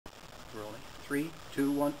Rolling. 3,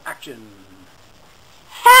 2, 1, action!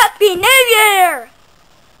 Happy New Year!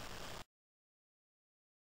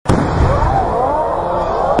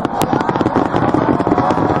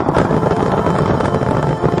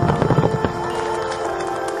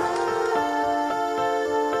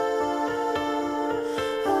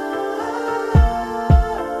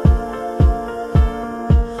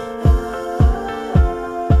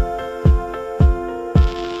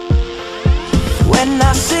 When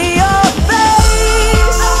I see your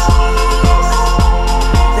face,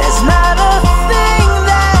 there's not a thing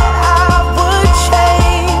that I would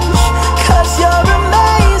change, 'cause you're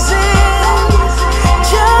amazing,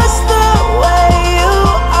 just the way you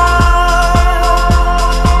are.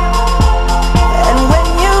 And when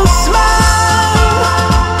you smile,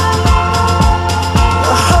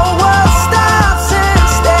 the whole world stops and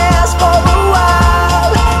stares for a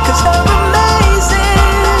while, 'cause you're amazing,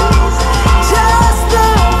 just the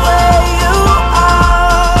way you are.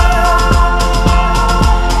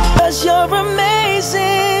 'Cause you're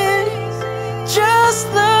amazing, just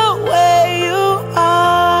the way you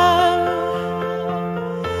are.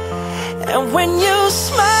 And when you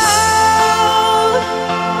smile,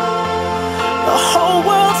 the whole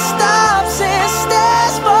world stops and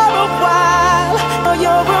stares for a while. Oh,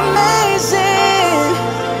 you're amazing,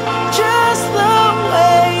 just the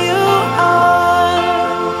way you are.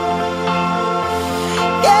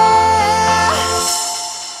 Yeah.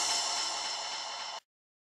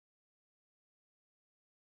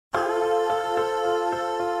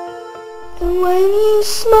 And when you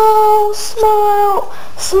smile, smile,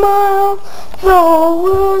 smile, the whole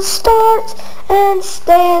world starts and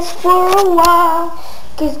stays for a while.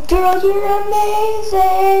 'Cause girl, you're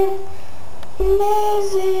amazing,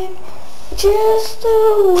 amazing, just the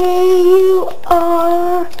way you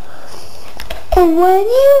are. And when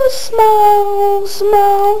you smile,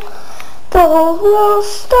 smile, the whole world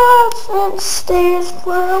stops and stays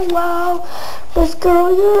for a while. 'Cause girl,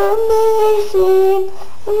 you're amazing,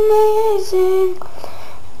 amazing,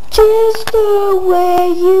 just the way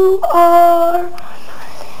you are.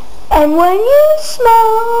 And when you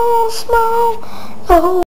smile, smile, the whole